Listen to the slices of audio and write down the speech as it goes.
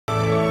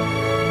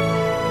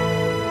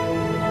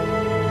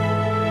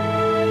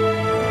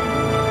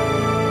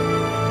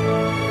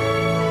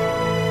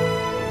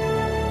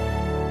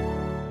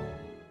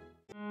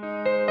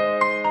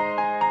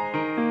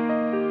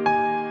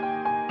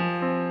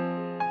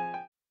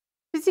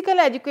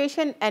Physical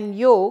Education and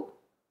Yoga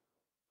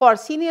for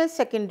Senior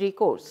Secondary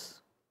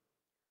course.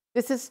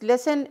 This is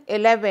lesson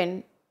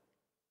 11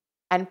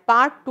 and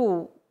part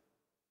 2,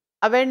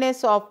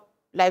 awareness of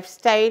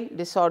lifestyle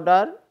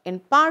disorder. In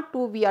part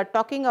 2, we are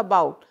talking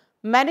about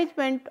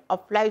management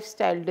of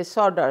lifestyle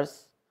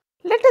disorders.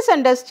 Let us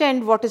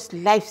understand what is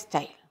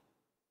lifestyle.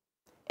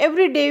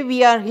 Every day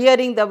we are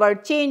hearing the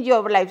word change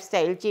your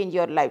lifestyle, change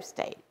your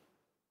lifestyle.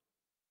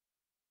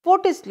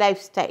 What is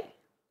lifestyle?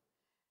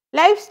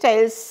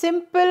 Lifestyle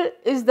simple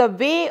is the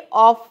way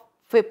of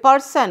a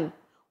person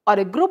or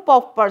a group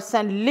of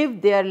persons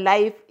live their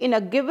life in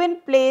a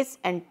given place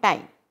and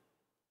time.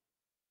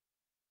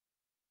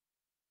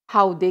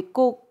 How they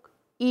cook,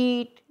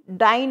 eat,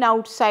 dine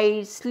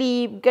outside,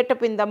 sleep, get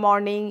up in the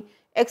morning,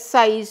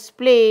 exercise,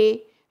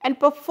 play, and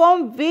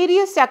perform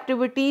various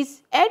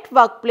activities at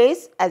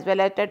workplace as well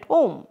as at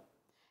home.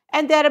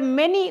 And there are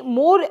many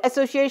more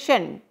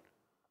associations,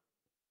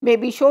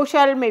 maybe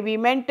social, maybe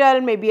mental,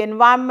 maybe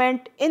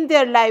environment in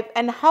their life,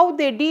 and how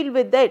they deal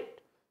with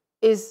it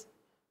is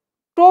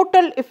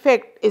total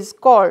effect is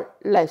called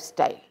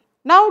lifestyle.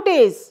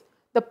 Nowadays,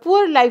 the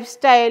poor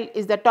lifestyle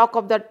is the talk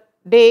of the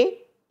day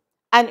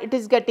and it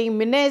is getting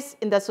menace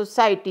in the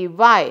society.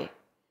 Why?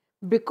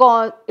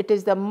 Because it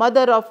is the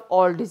mother of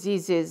all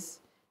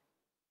diseases,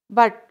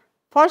 but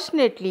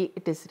fortunately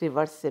it is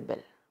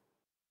reversible.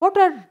 What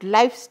are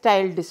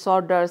lifestyle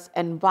disorders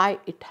and why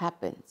it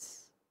happens?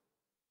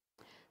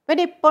 When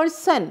a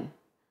person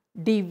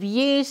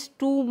deviates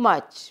too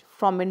much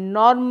from a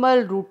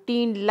normal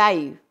routine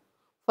life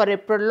for a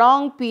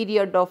prolonged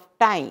period of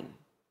time,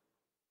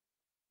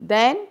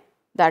 then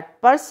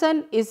that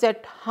person is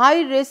at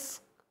high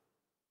risk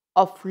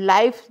of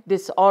life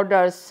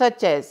disorders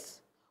such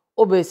as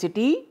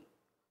obesity,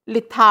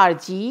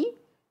 lethargy,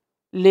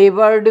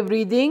 labored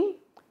breathing,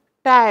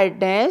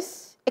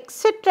 tiredness,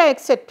 etc.,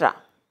 etc.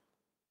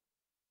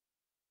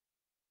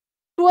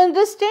 To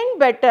understand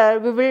better,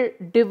 we will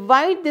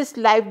divide these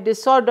life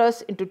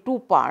disorders into two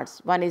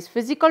parts. One is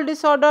physical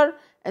disorder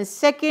and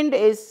second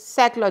is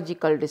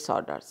psychological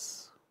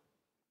disorders.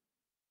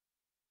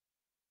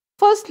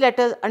 First, let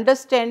us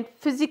understand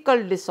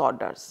physical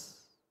disorders,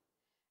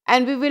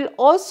 and we will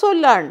also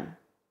learn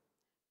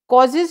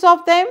causes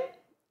of them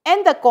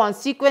and the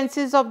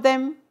consequences of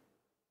them.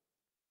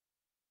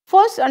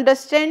 First,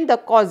 understand the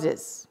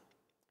causes.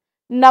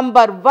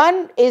 Number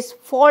 1 is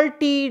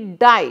faulty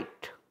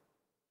diet.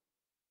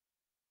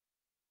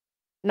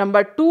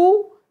 Number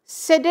 2,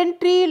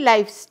 sedentary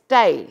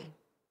lifestyle.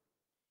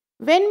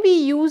 When we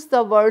use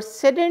the word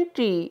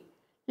sedentary,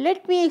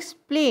 let me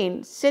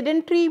explain.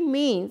 Sedentary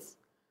means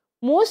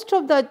most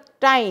of the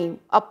time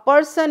a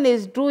person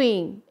is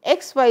doing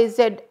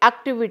XYZ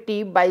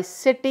activity by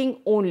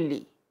sitting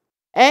only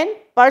and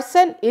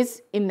person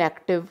is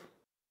inactive.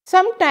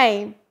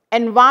 Sometimes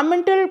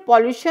environmental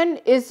pollution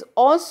is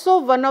also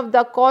one of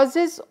the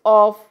causes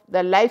of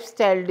the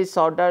lifestyle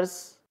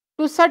disorders.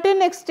 To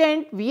certain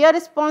extent, we are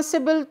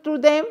responsible to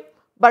them,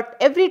 but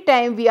every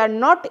time we are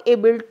not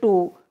able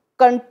to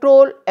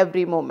control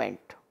every moment.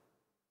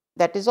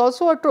 That is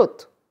also a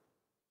truth.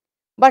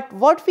 But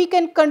what we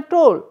can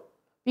control?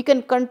 We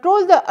can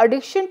control the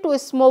addiction to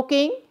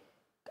smoking,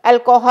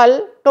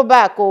 alcohol,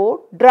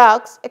 tobacco,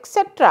 drugs,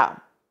 etc.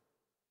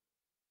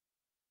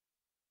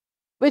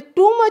 With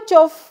too much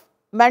of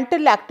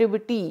mental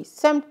activity,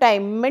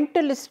 sometimes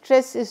mental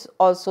stress is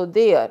also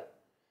there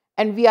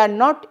and we are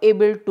not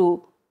able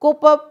to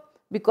cope up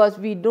because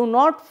we do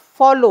not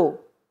follow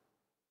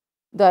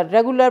the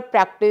regular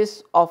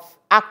practice of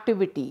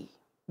activity.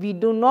 We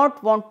do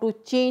not want to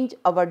change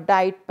our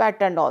diet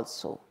pattern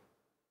also.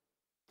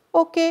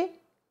 Okay,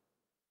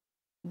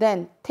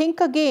 then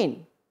think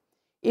again.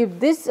 If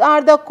these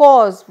are the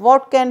cause,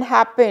 what can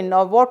happen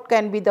or what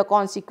can be the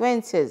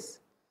consequences?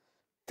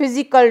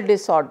 Physical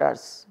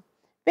disorders.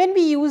 When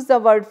we use the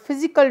word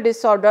physical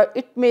disorder,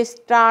 it may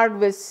start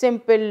with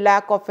simple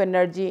lack of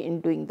energy in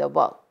doing the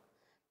work.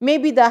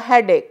 Maybe the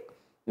headache,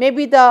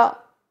 maybe the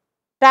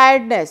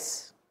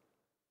tiredness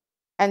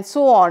and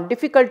so on,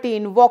 difficulty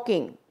in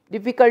walking,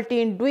 difficulty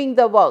in doing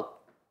the work.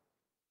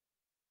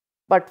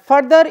 But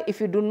further,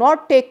 if you do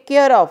not take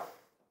care of,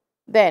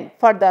 then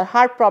further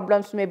heart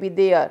problems may be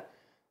there,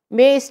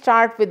 may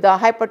start with the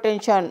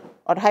hypertension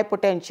or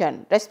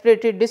hypotension,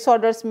 respiratory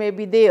disorders may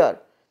be there,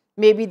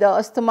 maybe the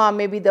asthma,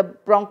 maybe the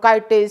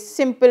bronchitis,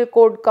 simple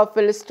cold cough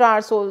will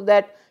start so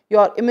that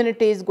your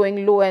immunity is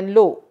going low and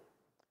low.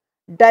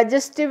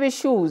 Digestive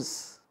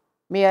issues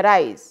may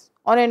arise.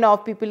 On and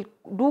off, people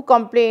do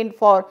complain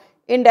for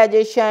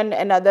indigestion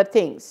and other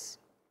things.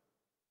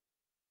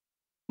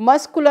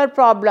 Muscular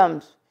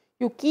problems.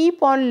 You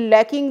keep on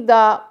lacking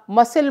the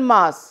muscle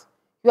mass.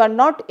 You are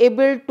not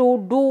able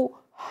to do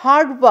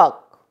hard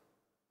work.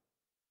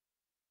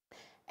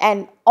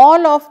 And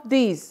all of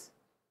these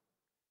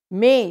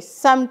may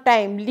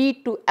sometimes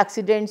lead to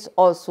accidents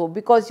also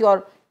because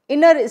your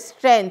inner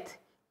strength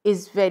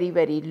is very,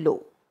 very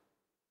low.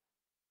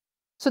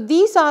 So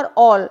these are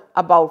all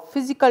about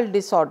physical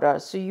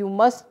disorders. So you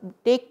must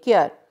take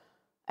care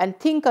and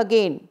think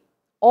again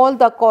all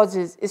the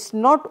causes. It's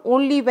not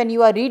only when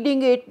you are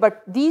reading it,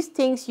 but these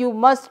things you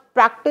must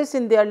practice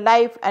in their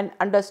life and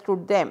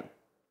understood them.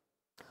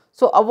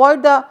 So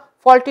avoid the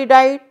faulty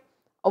diet,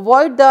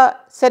 avoid the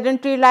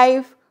sedentary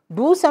life,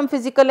 do some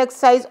physical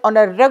exercise on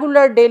a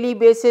regular daily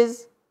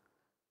basis.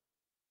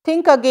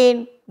 Think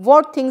again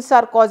what things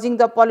are causing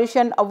the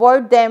pollution,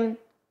 avoid them,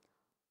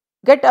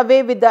 get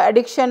away with the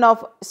addiction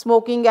of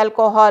smoking,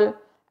 alcohol,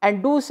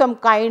 and do some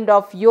kind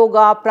of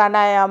yoga,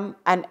 pranayam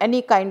and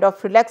any kind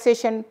of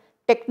relaxation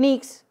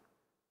techniques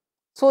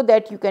so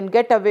that you can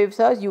get away with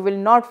it, you will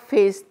not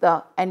face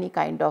any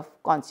kind of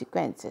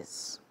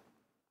consequences.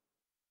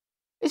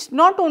 It's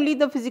not only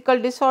the physical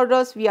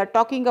disorders, we are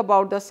talking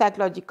about the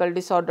psychological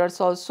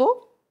disorders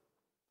also.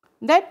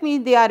 That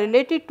means they are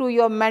related to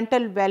your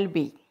mental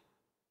well-being.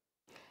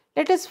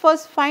 Let us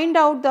first find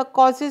out the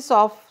causes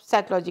of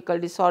psychological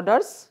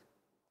disorders.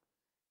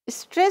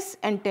 Stress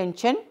and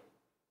tension,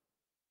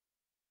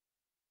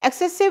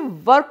 excessive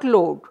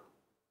workload,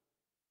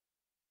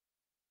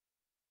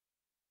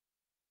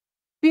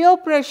 peer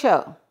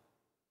pressure,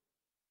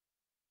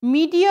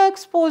 media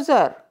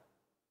exposure,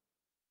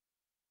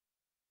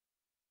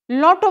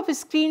 lot of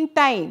screen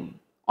time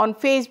on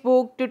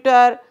Facebook,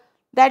 Twitter,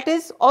 that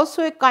is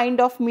also a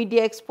kind of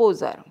media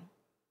exposure.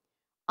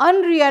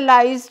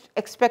 Unrealized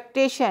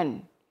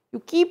expectation, you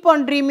keep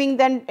on dreaming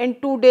that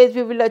in 2 days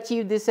we will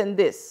achieve this and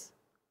this.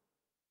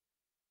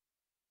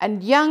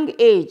 And young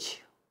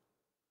age,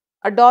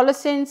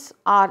 adolescents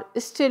are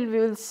still, we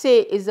will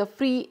say, is a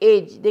free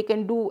age. They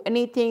can do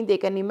anything, they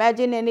can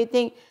imagine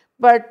anything,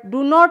 but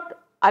do not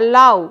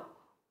allow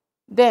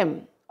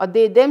them, or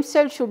they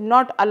themselves should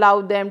not allow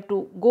them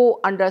to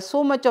go under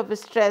so much of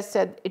stress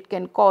that it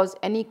can cause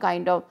any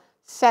kind of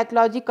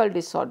psychological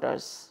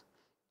disorders.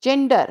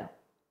 Gender,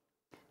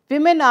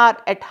 women are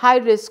at high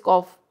risk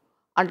of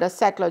under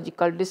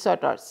psychological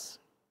disorders.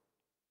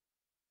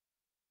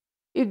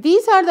 If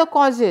these are the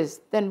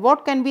causes, then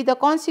what can be the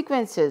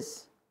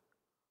consequences?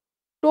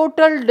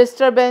 Total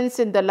disturbance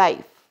in the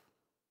life.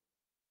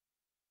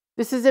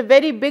 This is a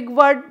very big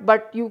word,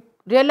 but you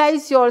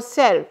realize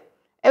yourself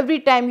every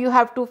time you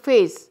have to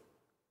face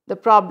the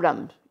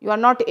problem. You are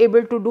not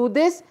able to do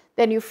this,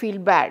 then you feel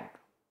bad.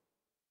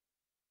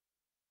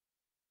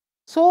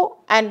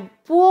 So, and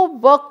poor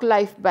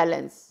work-life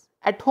balance.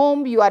 At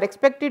home, you are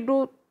expected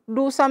to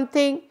do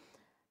something.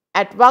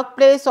 At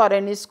workplace or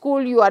any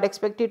school, you are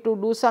expected to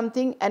do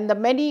something, and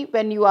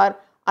when you are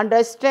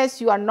under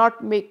stress, you are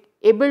not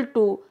able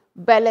to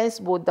balance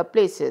both the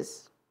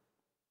places.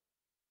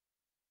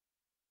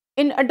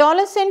 In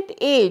adolescent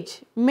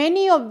age,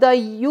 many of the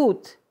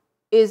youth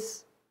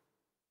is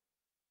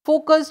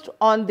focused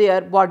on their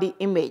body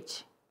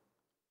image.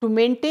 To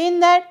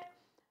maintain that,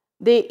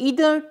 they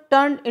either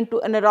turn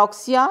into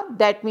anorexia,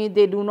 that means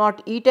they do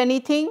not eat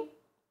anything,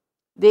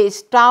 they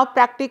starve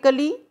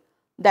practically.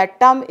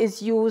 That term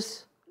is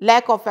used,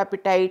 lack of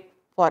appetite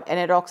for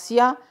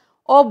anorexia,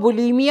 or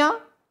bulimia.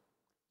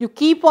 You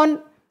keep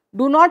on,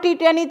 do not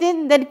eat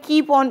anything, then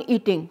keep on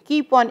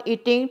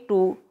eating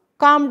to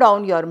calm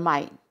down your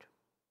mind.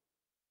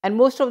 And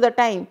most of the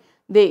time,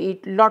 they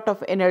eat lot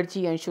of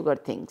energy and sugar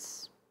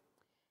things.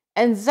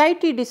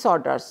 Anxiety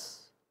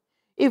disorders.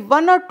 If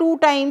 1 or 2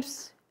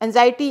 times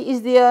anxiety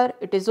is there,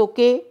 it is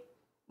okay.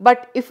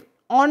 But if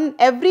on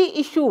every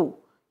issue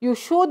you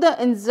show the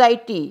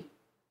anxiety,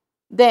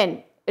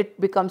 then it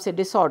becomes a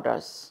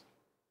disorders.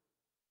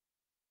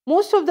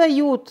 Most of the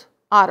youth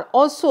are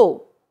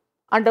also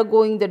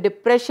undergoing the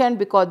depression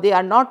because they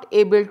are not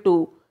able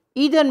to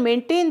either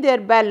maintain their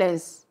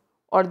balance,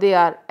 or they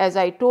are, as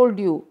I told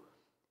you,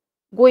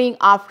 going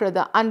after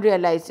the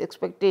unrealized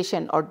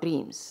expectation or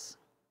dreams.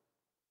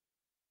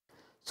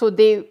 So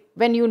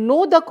when you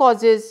know the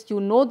causes, you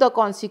know the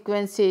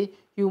consequences,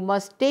 you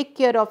must take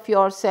care of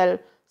yourself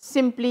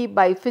simply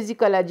by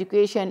physical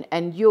education,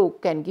 and yoga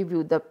can give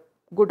you the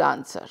good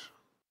answer.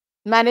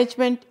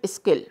 Management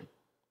skill.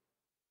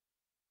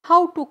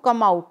 How to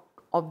come out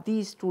of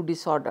these 2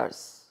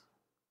 disorders?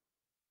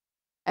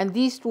 And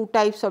these 2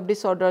 types of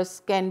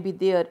disorders can be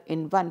there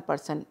in one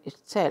person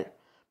itself,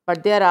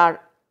 but there are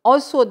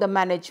also the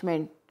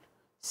management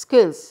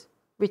skills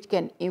which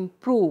can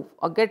improve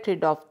or get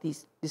rid of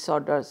these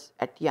disorders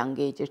at young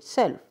age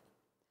itself.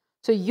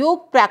 So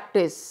yoga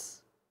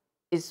practice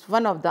is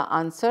one of the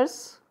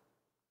answers.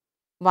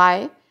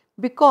 Why?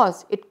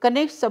 Because it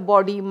connects the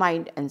body,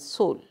 mind and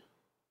soul.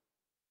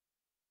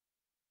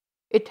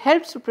 It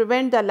helps to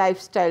prevent the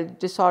lifestyle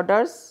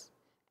disorders,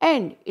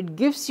 and it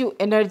gives you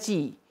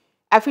energy,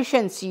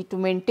 efficiency to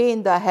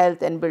maintain the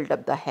health and build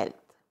up the health.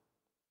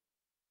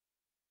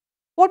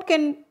 What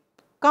can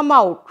come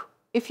out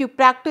if you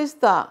practice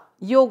the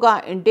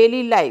yoga in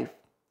daily life?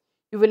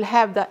 You will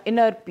have the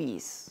inner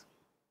peace,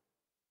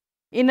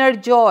 inner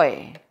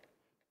joy,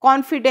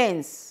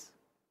 confidence,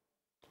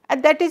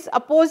 and that is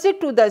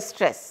opposite to the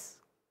stress.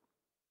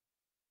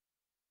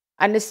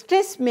 And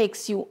stress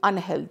makes you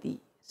unhealthy.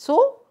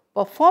 So,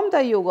 perform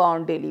the yoga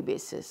on daily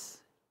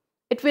basis.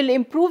 It will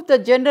improve the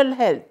general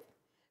health.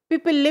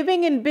 People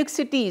living in big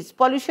cities,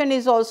 pollution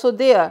is also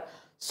there.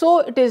 So,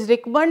 it is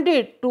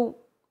recommended to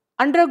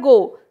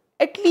undergo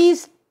at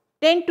least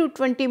 10 to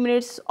 20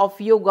 minutes of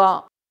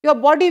yoga, your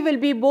body will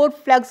be more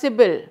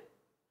flexible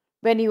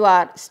when you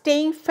are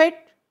staying fit,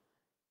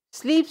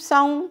 sleep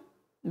sound,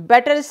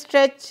 better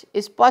stretch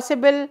is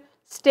possible,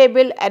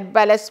 stable and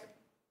balanced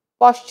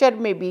posture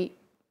may be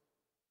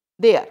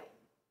there.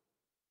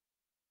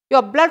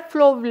 Your blood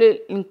flow will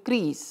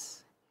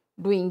increase.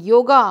 Doing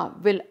yoga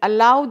will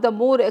allow the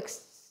more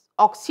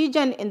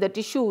oxygen in the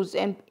tissues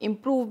and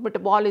improve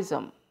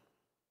metabolism.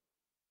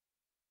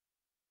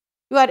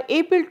 You are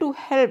able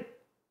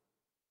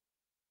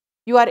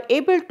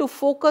to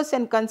focus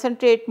and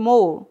concentrate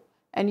more,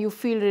 and you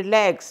feel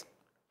relaxed,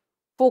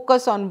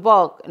 focus on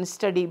work and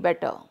study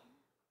better.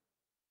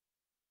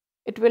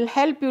 It will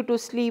help you to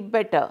sleep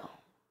better.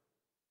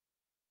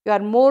 You are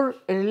more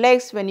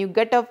relaxed when you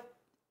get up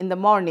in the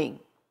morning,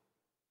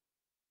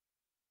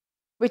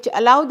 which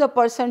allow the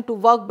person to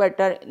work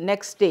better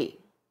next day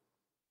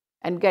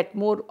and get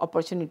more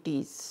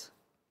opportunities.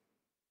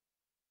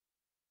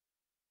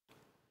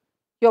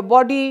 Your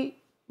body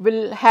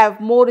will have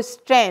more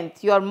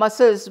strength, your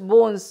muscles,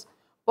 bones,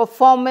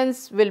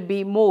 performance will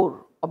be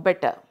more or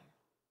better.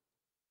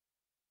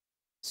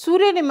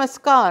 Surya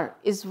Namaskar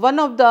is one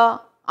of the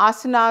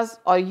asanas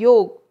or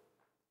yoga.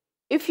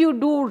 If you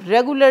do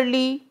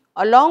regularly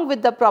along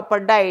with the proper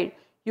diet,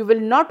 you will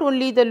not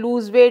only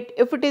lose weight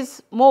if it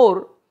is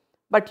more,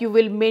 but you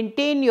will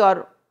maintain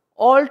your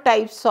all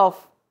types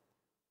of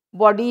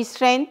body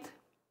strength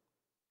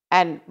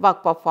and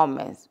work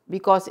performance,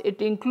 because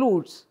it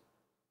includes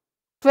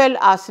 12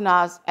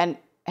 asanas and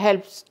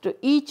helps to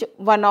each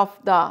one of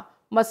the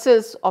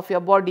muscles of your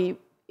body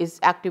is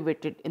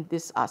activated in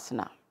this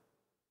asana.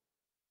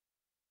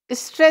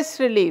 Stress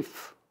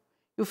relief,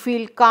 you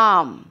feel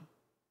calm,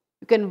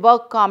 you can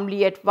work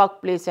calmly at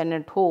workplace and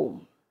at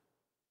home.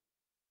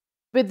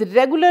 With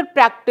regular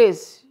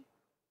practice,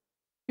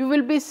 you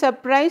will be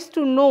surprised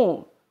to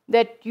know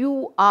that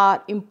you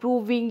are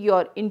improving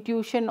your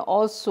intuition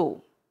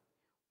also.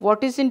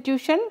 What is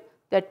intuition?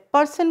 That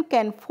person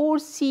can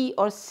foresee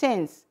or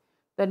sense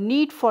the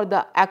need for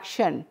the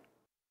action.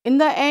 In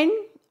the end,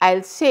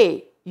 I'll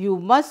say you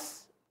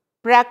must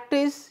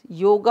practice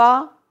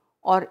yoga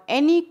or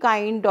any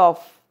kind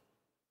of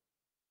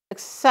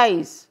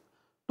exercise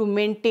to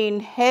maintain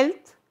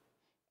health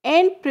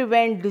and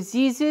prevent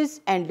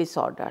diseases and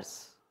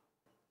disorders.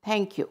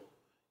 Thank you.